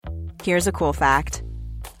Here's a cool fact.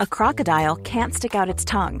 A crocodile can't stick out its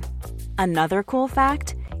tongue. Another cool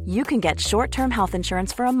fact, you can get short-term health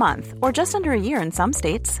insurance for a month or just under a year in some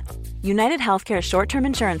states. United Healthcare short-term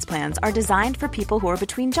insurance plans are designed for people who are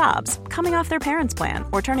between jobs, coming off their parents' plan,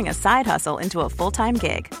 or turning a side hustle into a full-time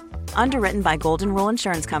gig. Underwritten by Golden Rule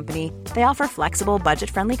Insurance Company, they offer flexible,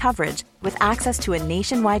 budget-friendly coverage with access to a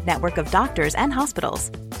nationwide network of doctors and hospitals.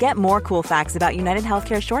 Get more cool facts about United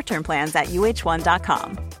Healthcare short-term plans at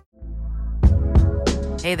uh1.com.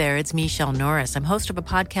 Hey there, it's Michelle Norris. I'm host of a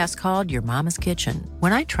podcast called Your Mama's Kitchen.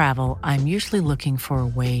 When I travel, I'm usually looking for a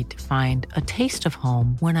way to find a taste of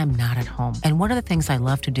home when I'm not at home. And one of the things I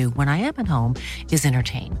love to do when I am at home is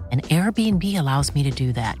entertain. And Airbnb allows me to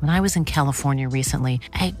do that. When I was in California recently,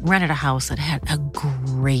 I rented a house that had a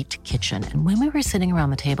great kitchen. And when we were sitting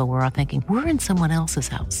around the table, we were all thinking, we're in someone else's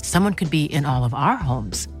house. Someone could be in all of our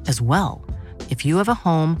homes as well. If you have a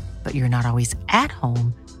home, but you're not always at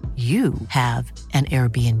home, you have an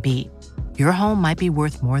Airbnb. Your home might be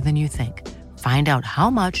worth more than you think. Find out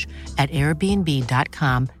how much at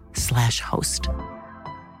airbnb.com/host. Down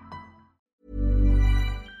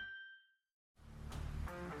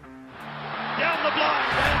the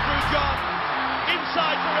blind, Andrew John.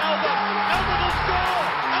 Inside for Albert. Albert will score.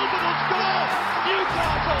 Albert will score.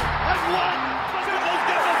 Newcastle have won. Fiddler's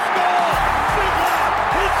going to score. Fiddler,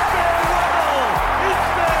 it's farewell. It's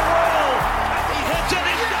farewell. And he hits it.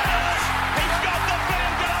 He's got it. He's got the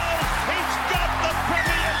field goal. He's got the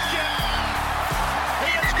premiership. He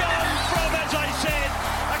has gone from, as I said,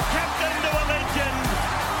 a captain to a legend,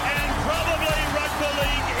 and probably rugby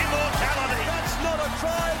league immortality. That's not a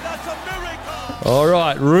try. That's a miracle. All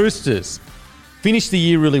right, Roosters finished the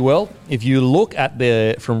year really well. If you look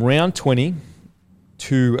at from round 20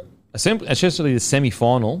 to essentially the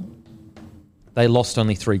semi-final, they lost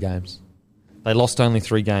only 3 games.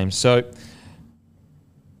 So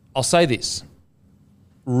I'll say this.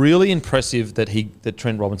 Really impressive that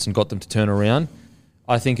Trent Robinson got them to turn around.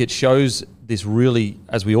 I think it shows this really,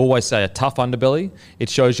 as we always say, a tough underbelly. It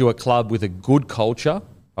shows you a club with a good culture,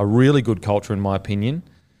 a really good culture in my opinion.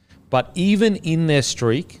 But even in their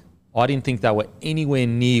streak, I didn't think they were anywhere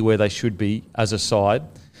near where they should be as a side.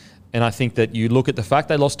 And I think that you look at the fact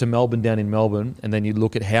they lost to Melbourne down in Melbourne, and then you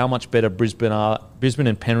look at how much better Brisbane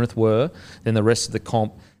and Penrith were than the rest of the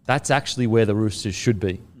comp, that's actually where the Roosters should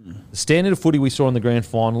be. The standard of footy we saw in the grand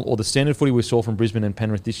final, or the standard of footy we saw from Brisbane and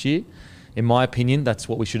Penrith this year, in my opinion, that's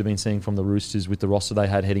what we should have been seeing from the Roosters with the roster they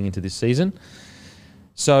had heading into this season.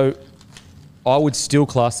 So I would still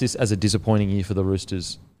class this as a disappointing year for the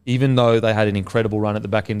Roosters. Even though they had an incredible run at the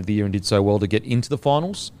back end of the year and did so well to get into the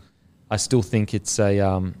finals, I still think it's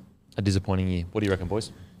a disappointing year. What do you reckon,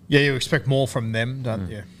 boys? Yeah, you expect more from them, don't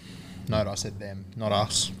you? Note I said them, not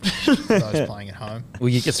us. Those playing at home.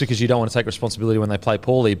 Well, it's because you don't want to take responsibility when they play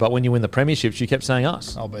poorly, but when you win the premierships, you kept saying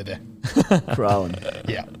us. I'll be there. Crowing.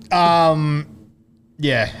 Yeah.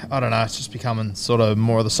 Yeah, I don't know. It's just becoming sort of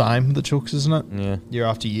more of the same with the Chooks, isn't it? Yeah. Year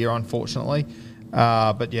after year, unfortunately.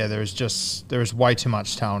 But yeah, there is way too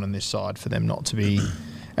much talent in this side for them not to be.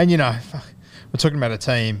 And we're talking about a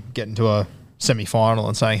team getting to a semi-final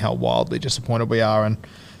and saying how wildly disappointed we are, and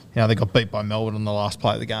they got beat by Melbourne on the last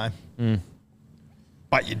play of the game.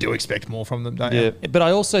 But you do expect more from them, don't you? Yeah, but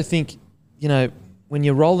I also think when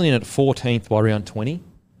you're rolling in at 14th by round 20,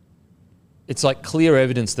 it's like clear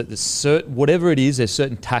evidence that whatever it is, there's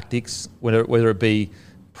certain tactics, whether it be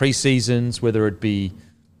pre-seasons, whether it be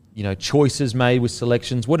choices made with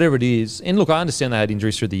selections, whatever it is. And look, I understand they had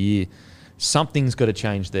injuries through the year. Something's got to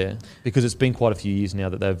change there because it's been quite a few years now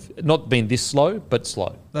that they've not been this slow, but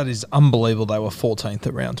slow. That is unbelievable. They were 14th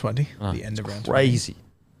at round 20, the end of round 20. Crazy.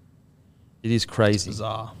 It is crazy. It's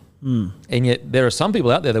bizarre. And yet there are some people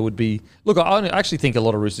out there that would be... Look, I actually think a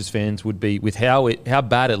lot of Roosters fans would be, with how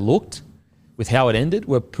bad it looked, with how it ended,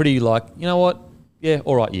 were pretty like, you know what? Yeah,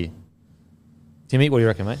 all right year. Timmy, what do you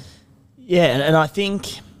reckon, mate? Yeah, and I think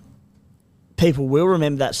people will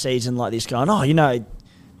remember that season like this going,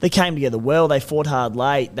 they came together well, they fought hard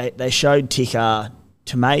late, they showed ticker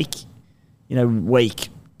to make, week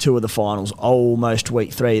 2 of the finals, almost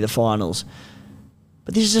week 3 of the finals.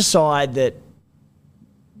 But this is a side that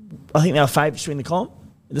I think they were favourites to win the comp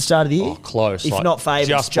at the start of the year. Oh, close. If not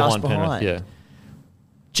favourites, just behind. Penrith, yeah.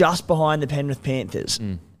 Just behind the Penrith Panthers.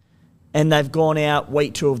 And they've gone out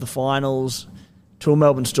week 2 of the finals to a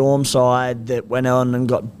Melbourne Storm side that went on and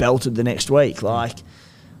got belted the next week. I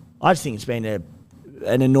just think it's been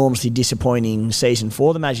an enormously disappointing season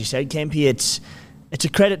for them. As you said, Kempy, it's a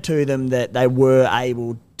credit to them that they were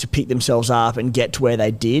able to pick themselves up and get to where they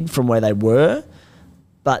did from where they were.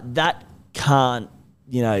 But that can't,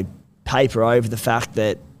 paper over the fact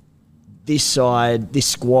that this side, this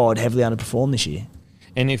squad, heavily underperformed this year.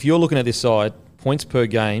 And if you're looking at this side, points per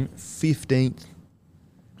game, 15th.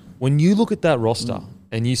 When you look at that roster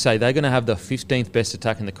and you say they're going to have the 15th best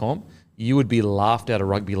attack in the comp, you would be laughed out of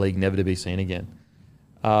rugby league, never to be seen again.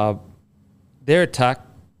 Their attack,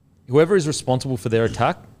 whoever is responsible for their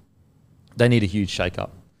attack, they need a huge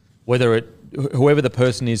shake-up. Whoever the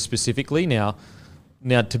person is specifically. Now,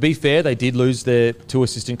 to be fair, they did lose their 2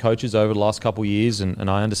 assistant coaches over the last couple of years, and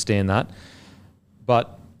I understand that.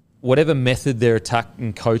 But whatever method their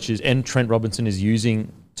attacking coaches and Trent Robinson is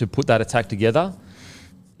using to put that attack together,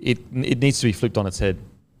 it needs to be flipped on its head.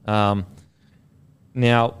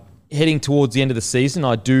 Now, heading towards the end of the season,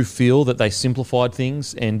 I do feel that they simplified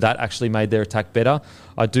things and that actually made their attack better.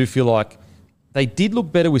 I do feel like they did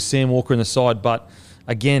look better with Sam Walker in the side, but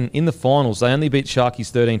again, in the finals, they only beat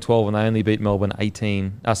Sharkies 13-12 and they only beat Melbourne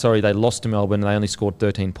 18. They lost to Melbourne and they only scored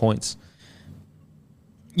 13 points.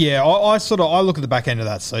 Yeah, I look at the back end of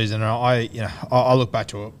that season, and I look back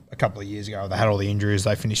to a couple of years ago. They had all the injuries.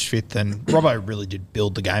 They finished 5th, and Robbo really did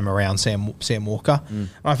build the game around Sam Walker. And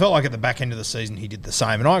I felt like at the back end of the season he did the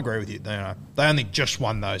same. And I agree with you. They only just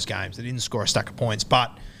won those games. They didn't score a stack of points,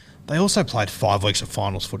 but they also played 5 weeks of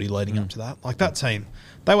finals footy leading up to that. Like that team,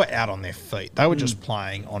 they were out on their feet. They were just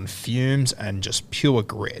playing on fumes and just pure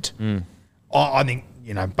grit. I think,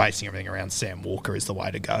 basing everything around Sam Walker is the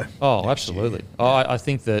way to go. Oh, absolutely. I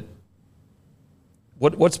think that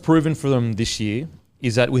what's proven for them this year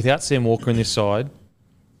is that without Sam Walker in this side,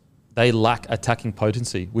 they lack attacking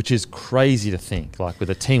potency, which is crazy to think. Like with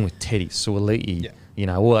a team with Teddy, Suoliti,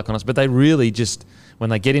 all that kind of stuff. But they really just, when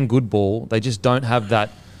they get in good ball, they just don't have that.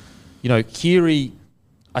 Keary,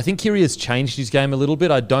 I think Keary has changed his game a little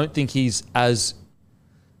bit. I don't think he's as...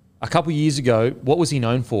 A couple of years ago, what was he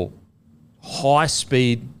known for? High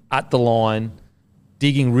speed, at the line,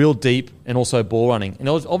 digging real deep, and also ball running. And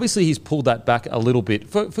obviously he's pulled that back a little bit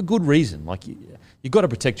for good reason. Like you've got to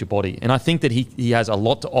protect your body. And I think that he has a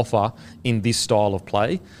lot to offer in this style of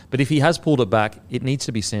play. But if he has pulled it back, it needs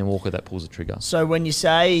to be Sam Walker that pulls the trigger. So when you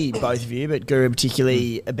say, both of you, but Guru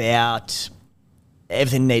particularly, about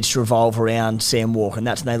everything needs to revolve around Sam Walker, and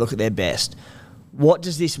that's when they look at their best, what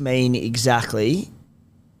does this mean exactly?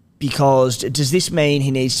 Because does this mean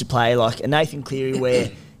he needs to play like a Nathan Cleary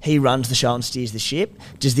where he runs the show and steers the ship?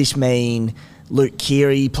 Does this mean Luke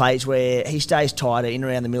Keary plays where he stays tighter in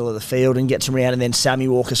around the middle of the field and gets him around, and then Sammy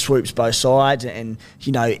Walker swoops both sides and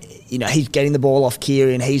he's getting the ball off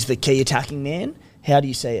Keary and he's the key attacking man? How do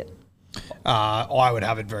you see it? I would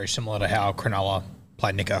have it very similar to how Cronulla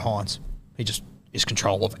played Nico Hines. He just is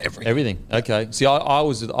control of everything. Everything. Okay. See,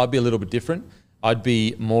 I'd be a little bit different. I'd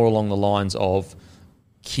be more along the lines of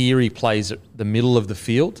Keary plays the middle of the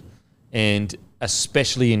field, and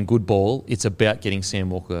especially in good ball, it's about getting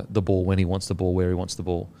Sam Walker the ball when he wants the ball, where he wants the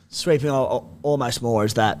ball. Sweeping almost more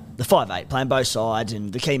is that the 5'8", playing both sides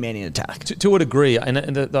and the key man in attack. To a degree, and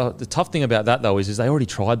the tough thing about that though is they already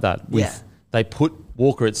tried that. They put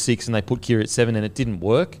Walker at 6 and they put Keary at 7 and it didn't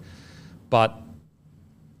work. But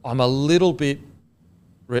I'm a little bit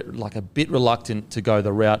reluctant to go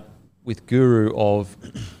the route with Guru of,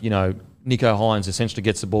 Nico Hines essentially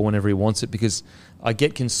gets the ball whenever he wants it, because I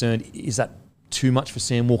get concerned, is that too much for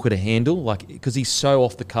Sam Walker to handle? Like, because he's so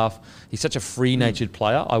off the cuff, he's such a free-natured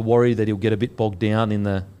player. I worry that he'll get a bit bogged down in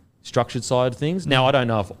the structured side of things. Now, I don't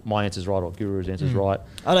know if my answer's right or Guru's answer's right.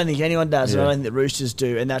 I don't think anyone does, and I don't think the Roosters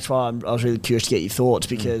do, and that's why I was really curious to get your thoughts,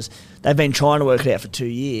 because they've been trying to work it out for 2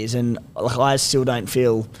 years, and I still don't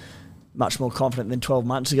feel much more confident than 12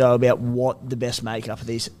 months ago about what the best makeup of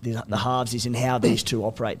the halves is and how these two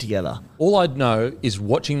operate together. All I'd know is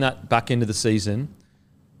watching that back end of the season,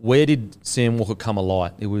 where did Sam Walker come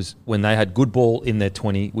alight? It was when they had good ball in their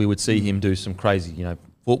 20, we would see him do some crazy,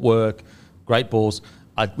 footwork, great balls.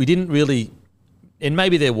 We didn't really, and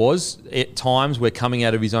maybe there was at times where coming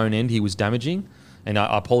out of his own end he was damaging, and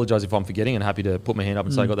I apologise if I'm forgetting and happy to put my hand up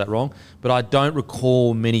and say I got that wrong, but I don't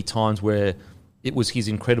recall many times where it was his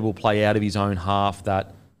incredible play out of his own half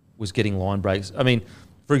that was getting line breaks. I mean,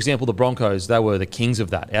 for example, the Broncos, they were the kings of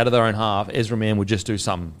that. Out of their own half, Ezra Mann would just do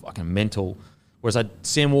something fucking mental. Whereas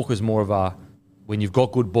Sam Walker's more of a, when you've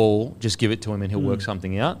got good ball, just give it to him and he'll work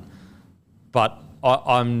something out. But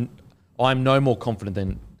I'm no more confident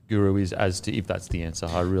than Guru is as to if that's the answer.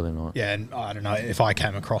 I really not. Yeah, and I don't know if I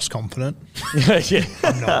came across confident. Yeah.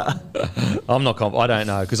 I'm not. I'm not confident. I don't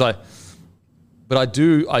know because But I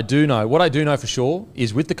do know. What I do know for sure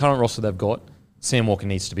is with the current roster they've got, Sam Walker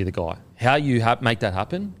needs to be the guy. How you make that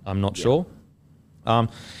happen, I'm not sure. In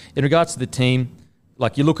regards to the team,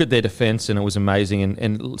 like you look at their defence and it was amazing.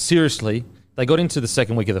 And seriously, they got into the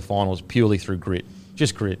second week of the finals purely through grit.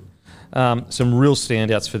 Just grit. Some real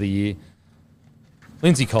standouts for the year.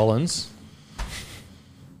 Lindsay Collins.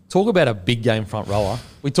 Talk about a big game front rower.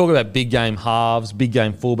 We talk about big game halves, big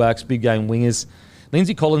game fullbacks, big game wingers.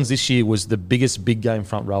 Lindsay Collins this year was the biggest big game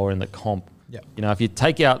front rower in the comp. Yep. You know, if you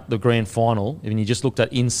take out the grand final and you just looked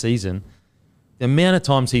at in season, the amount of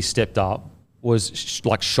times he stepped up was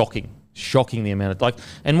shocking the amount of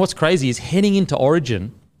and what's crazy is heading into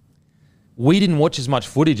Origin, we didn't watch as much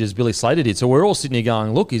footage as Billy Slater did. So we're all sitting here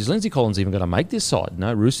going, look, is Lindsay Collins even going to make this side?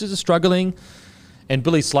 No, Roosters are struggling. And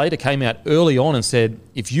Billy Slater came out early on and said,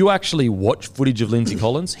 if you actually watch footage of Lindsay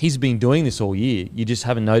Collins, he's been doing this all year. You just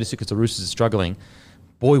haven't noticed it because the Roosters are struggling.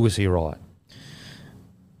 Boy, was he right.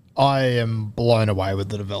 I am blown away with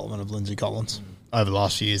the development of Lindsay Collins over the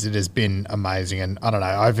last few years. It has been amazing, and I don't know.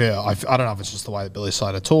 I don't know if it's just the way that Billy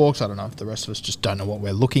Slater talks. I don't know if the rest of us just don't know what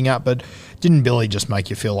we're looking at. But didn't Billy just make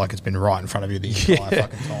you feel like it's been right in front of you the entire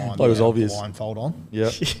fucking time? Like it was obvious. Blindfold on.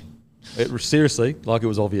 Yeah. Seriously, like it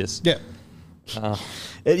was obvious. Yeah.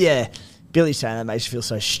 Yeah. Billy saying that makes you feel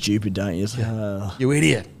so stupid, don't you? It's like, You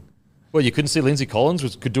idiot. Well, you couldn't see Lindsay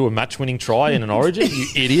Collins could do a match-winning try in an Origin? You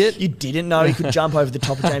idiot. You didn't know he could jump over the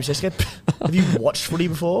top of James Escott? Have you watched footy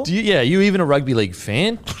before? You even a rugby league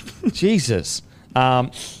fan? Jesus.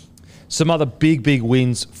 Some other big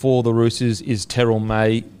wins for the Roosters is Terrell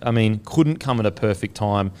May. I mean, couldn't come at a perfect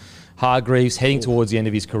time. Hargreaves heading towards the end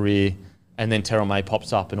of his career, and then Terrell May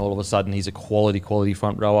pops up, and all of a sudden he's a quality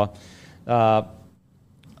front rower.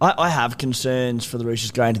 I have concerns for the Roosters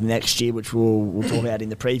going into the next year, which we'll talk about in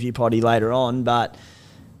the preview potty later on. But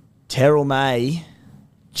Terrell May,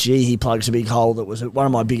 he plugs a big hole that was one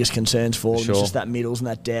of my biggest concerns for him. Sure. It's just that middles and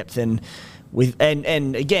that depth. And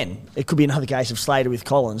again, it could be another case of Slater with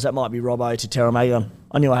Collins. That might be Robbo to Terrell May going,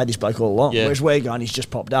 I knew I had this bloke all along. Yeah. Whereas we're going, he's just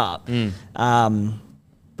popped up.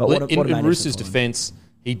 But in Roosters' defence,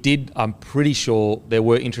 he did, I'm pretty sure there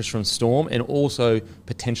were interest from Storm and also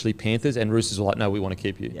potentially Panthers, and Roosters were like, no, we want to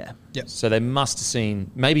keep you. Yeah. Yep. So they must have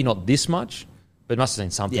seen, maybe not this much, but must have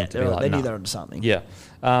seen something Yeah, to be like, they knew nah. they were onto something. Yeah.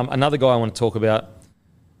 Another guy I want to talk about,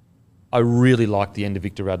 I really liked the end of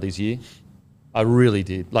Victor Radley's year. I really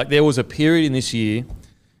did. Like, there was a period in this year,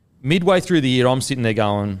 midway through the year, I'm sitting there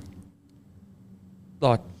going,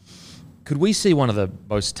 like, could we see one of the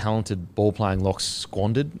most talented ball-playing locks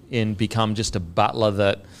squandered and become just a battler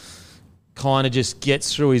that kind of just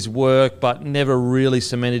gets through his work but never really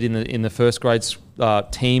cemented in the first grade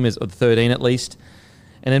team as 13 at least?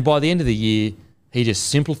 And then by the end of the year, he just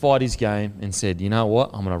simplified his game and said, you know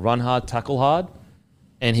what, I'm going to run hard, tackle hard.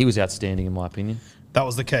 And he was outstanding in my opinion. That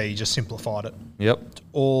was the key. He just simplified it. Yep. It's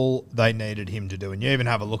all they needed him to do. And you even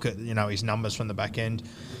have a look at, his numbers from the back end.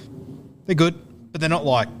 They're good, but they're not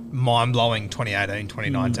like mind-blowing 2018,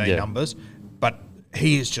 2019 numbers. But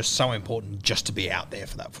he is just so important just to be out there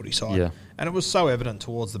for that footy side. Yeah. And it was so evident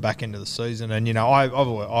towards the back end of the season. And,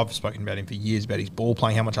 I've spoken about him for years, about his ball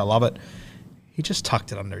playing, how much I love it. He just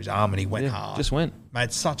tucked it under his arm and he went hard. Just went.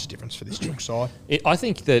 Made such a difference for this Chook side. I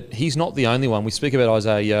think that he's not the only one. We speak about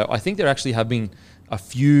Isaiah Yeo. I think there actually have been a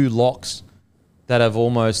few locks that have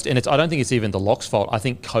almost, and I don't think it's even the lock's fault. I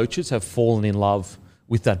think coaches have fallen in love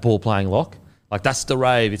with that ball-playing lock. Like, that's the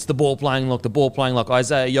rave. It's the ball-playing lock,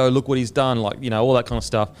 Isaiah Yeo, look what he's done, all that kind of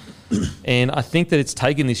stuff. And I think that it's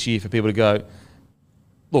taken this year for people to go,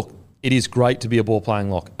 look, it is great to be a ball-playing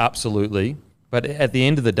lock, absolutely. But at the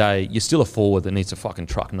end of the day, you're still a forward that needs a fucking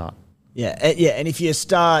truck nut. Yeah, and if you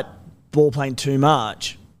start ball playing too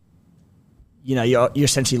much, you're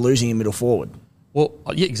essentially losing a middle forward. Well,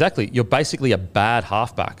 yeah, exactly. You're basically a bad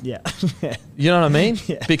halfback. Yeah. You know what I mean?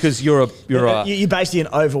 Yeah. Because you're basically an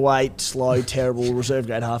overweight, slow, terrible reserve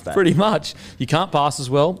grade halfback. pretty much. You can't pass as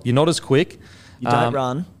well. You're not as quick. You don't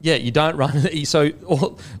run. Yeah, you don't run. So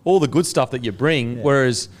all the good stuff that you bring,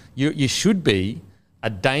 whereas you should be a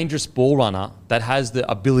dangerous ball runner that has the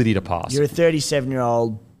ability to pass. You're a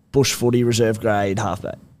 37-year-old bush footy reserve grade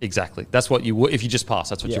halfback. Exactly. That's what you would. If you just pass,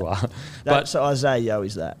 that's what you are. So Isaiah Yeo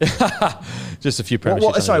is that. Just a few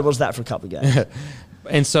premierships. Was that for a couple of games?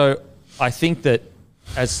 And so I think that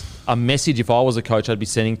as a message, if I was a coach, I'd be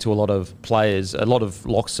sending to a lot of players, a lot of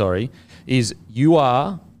locks, is you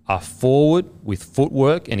are a forward with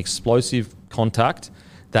footwork and explosive contact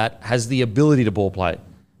that has the ability to ball play.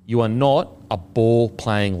 You are not a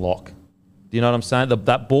ball-playing lock. Do you know what I'm saying?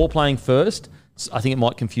 That ball playing first, I think it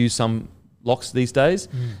might confuse some locks these days.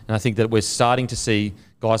 And I think that we're starting to see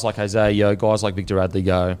guys like Isaiah Yeo, guys like Victor Radley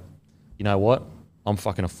go, you know what? I'm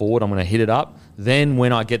fucking a forward. I'm going to hit it up. Then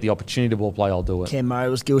when I get the opportunity to ball play, I'll do it. Cam Murray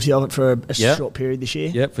was guilty of it for a short period this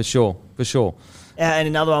year. Yeah, for sure. And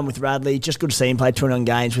another one with Radley, just good to see him play 21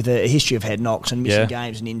 games with a history of head knocks and missing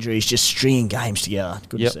games and injuries, just stringing games together.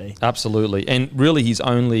 Good to see. Absolutely. And really his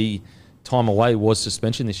only time away was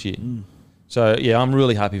suspension this year. So, yeah, I'm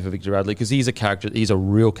really happy for Victor Radley because he's a character. He's a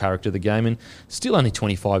real character of the game and still only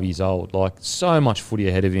 25 years old. Like, so much footy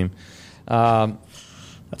ahead of him.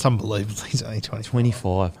 That's unbelievable. He's only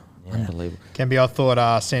 25. Yeah. Unbelievable. Kemby, I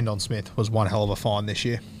thought Sandon Smith was one hell of a find this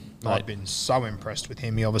year. I've been so impressed with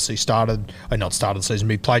him. He obviously not started the season,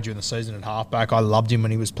 but he played during the season at halfback. I loved him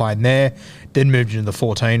when he was playing there. Then moved into the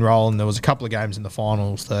 14 role, and there was a couple of games in the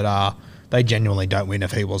finals that they genuinely don't win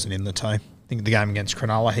if he wasn't in the team. I think the game against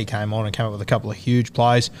Cronulla, he came on and came up with a couple of huge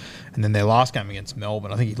plays. And then their last game against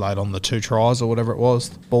Melbourne, I think he laid on the 2 tries or whatever it was.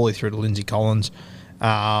 The ball he threw to Lindsay Collins.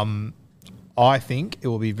 I think it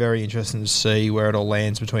will be very interesting to see where it all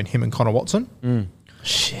lands between him and Connor Watson.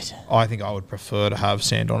 Shit. I think I would prefer to have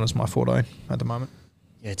Sandon as my 14 at the moment.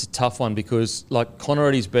 Yeah, it's a tough one because, like, Connor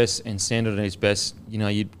at his best and Sandon at his best,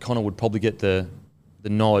 Connor would probably get the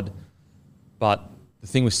nod. But the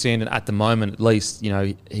thing with Sandon at the moment, at least,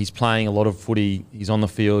 he's playing a lot of footy. He's on the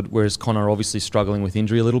field, whereas Connor obviously struggling with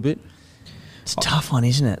injury a little bit. It's a tough one,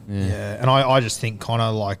 isn't it? Yeah, and I just think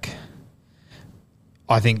Connor,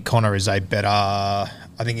 I think Connor is a better...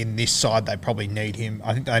 I think in this side they probably need him.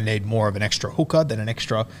 I think they need more of an extra hooker than an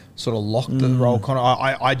extra sort of lock the role. Connor,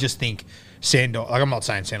 I just think Sandon... I'm not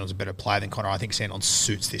saying Sandon's a better player than Connor. I think Sandon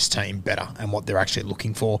suits this team better and what they're actually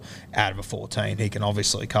looking for out of a 14. He can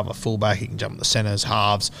obviously cover fullback. He can jump in the centres,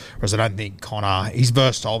 halves. Whereas I don't think Connor... He's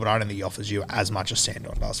versatile, but I don't think he offers you as much as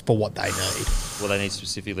Sandon does for what they need. Well, they need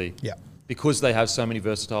specifically. Yeah. Because they have so many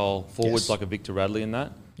versatile forwards like a Victor Radley and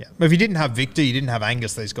that. Yeah, but if you didn't have Victor, you didn't have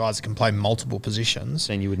Angus, these guys that can play multiple positions,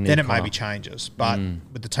 then you would need Then it Connor. maybe changes. But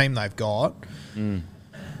with the team they've got,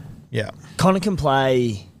 yeah. Connor can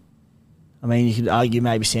play... I mean, you could argue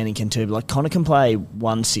maybe Sandon can too, but Connor can play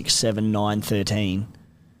 1, 6, 7, 9, 13.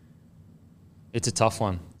 It's a tough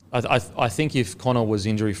one. I think if Connor was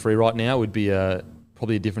injury-free right now, it would be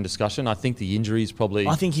probably a different discussion. I think the injuries probably...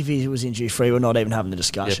 I think if he was injury-free, we're not even having the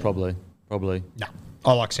discussion. Yeah, probably. No.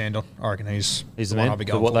 I like Sandon. I reckon he's the one man I'll be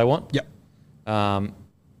for going what for. they want? Yep.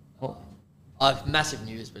 I've massive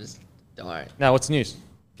news, but don't worry. Now, what's news?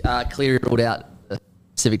 Cleary ruled out the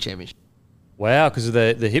Civic Championship. Wow, because of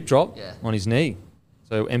the hip drop Yeah. on his knee.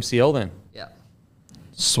 So MCL then. Yeah.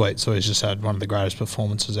 Sweet. So he's just had one of the greatest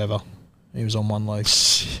performances ever. He was on one leg.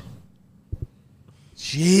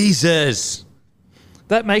 Jesus.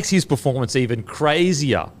 That makes his performance even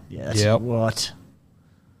crazier. Yeah, Yep. what?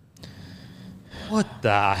 What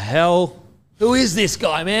the hell? Who is this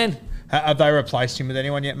guy, man? Have they replaced him with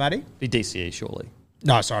anyone yet, Matty? Be DCE, surely.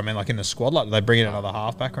 No, sorry. I mean, in the squad. Did they bring in another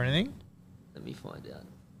halfback or anything? Let me find out.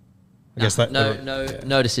 I guess that...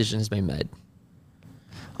 No decision has been made.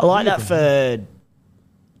 I like that for...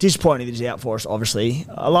 Disappointing that he's out for us, obviously.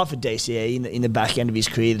 I like for DCE in the back end of his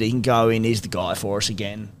career that he can go in, he's the guy for us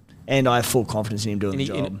again. And I have full confidence in him doing the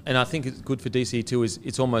job. And I think it's good for DCE too, is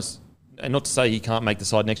it's almost... And not to say he can't make the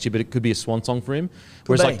side next year, but it could be a swan song for him.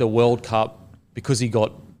 Whereas like the World Cup, because he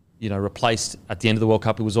got replaced at the end of the World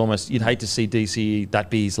Cup, it was almost... You'd hate to see DCE,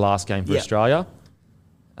 that be his last game for Australia.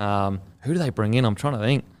 Who do they bring in? I'm trying to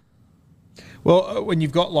think. Well, when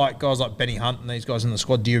you've got guys like Benny Hunt and these guys in the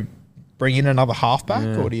squad, do you bring in another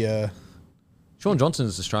halfback or do you... Sean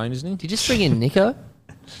Johnson's Australian, isn't he? Did you just bring in Nico?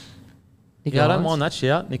 Yeah, I don't mind that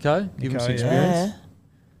shout, Nico. Give him some experience. Yeah.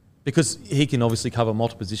 Because he can obviously cover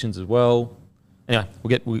multiple positions as well. Anyway,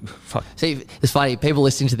 fuck. See, it's funny. People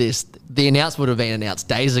listening to this, the announcement would have been announced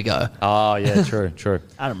days ago. Oh, yeah, true.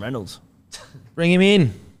 Adam Reynolds. Bring him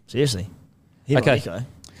in. Seriously. Okay.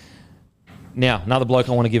 Now, another bloke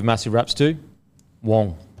I want to give massive raps to,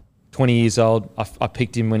 Wong. 20 years old. I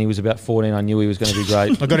picked him when he was about 14. I knew he was going to be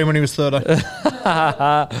great. I got him when he was 30.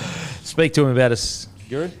 Speak to him about us.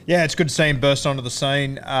 Guru? Yeah, it's good to see him burst onto the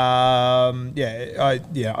scene. I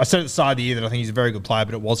said at the start of the year that I think he's a very good player,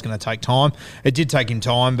 but it was going to take time. It did take him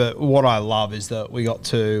time, but what I love is that we got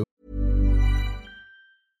to...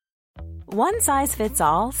 One size fits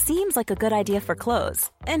all seems like a good idea for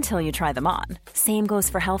clothes until you try them on. Same goes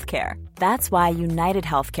for healthcare. That's why United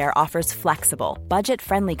Healthcare offers flexible,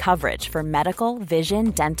 budget-friendly coverage for medical,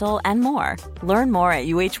 vision, dental, and more. Learn more at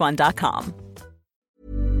uh1.com.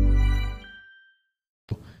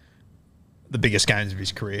 The biggest games of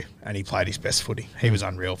his career, and he played his best footy. He was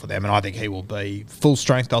unreal for them, and I think he will be full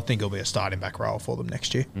strength. I think he'll be a starting back row for them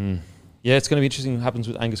next year. Yeah, it's going to be interesting what happens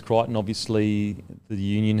with Angus Crichton. Obviously, the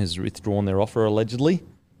union has withdrawn their offer, allegedly.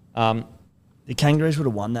 The Kangaroos would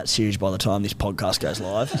have won that series by the time this podcast goes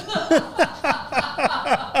live.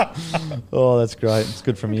 Oh, that's great. It's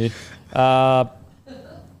good from you. Just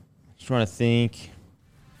trying to think.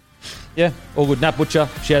 Yeah, all good. Nat Butcher.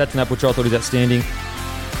 Shout out to Nat Butcher. I thought he was outstanding.